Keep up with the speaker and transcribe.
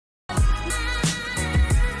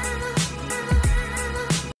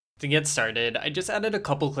To get started, I just added a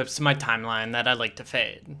couple clips to my timeline that I'd like to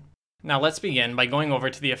fade. Now let's begin by going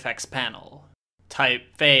over to the effects panel.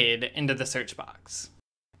 Type fade into the search box.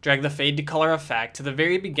 Drag the fade to color effect to the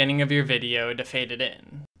very beginning of your video to fade it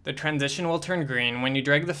in. The transition will turn green when you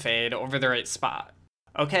drag the fade over the right spot.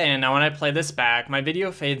 Okay, and now when I play this back, my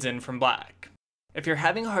video fades in from black. If you're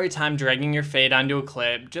having a hard time dragging your fade onto a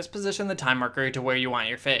clip, just position the time marker to where you want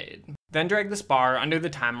your fade. Then drag this bar under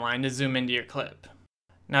the timeline to zoom into your clip.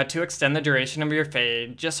 Now to extend the duration of your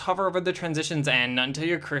fade, just hover over the transition's end until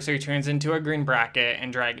your cursor turns into a green bracket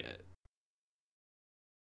and drag it.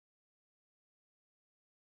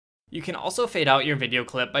 You can also fade out your video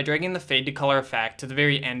clip by dragging the fade to color effect to the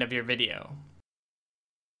very end of your video.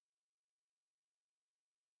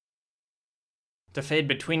 To fade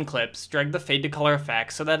between clips, drag the fade to color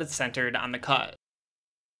effect so that it's centered on the cut.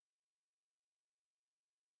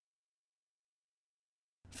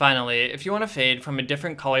 Finally, if you want to fade from a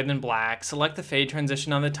different color than black, select the fade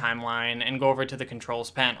transition on the timeline and go over to the controls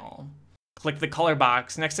panel. Click the color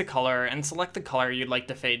box next to color and select the color you'd like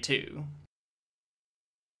to fade to.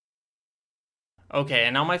 Okay,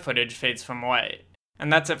 and now my footage fades from white.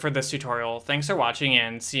 And that's it for this tutorial. Thanks for watching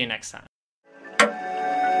and see you next time.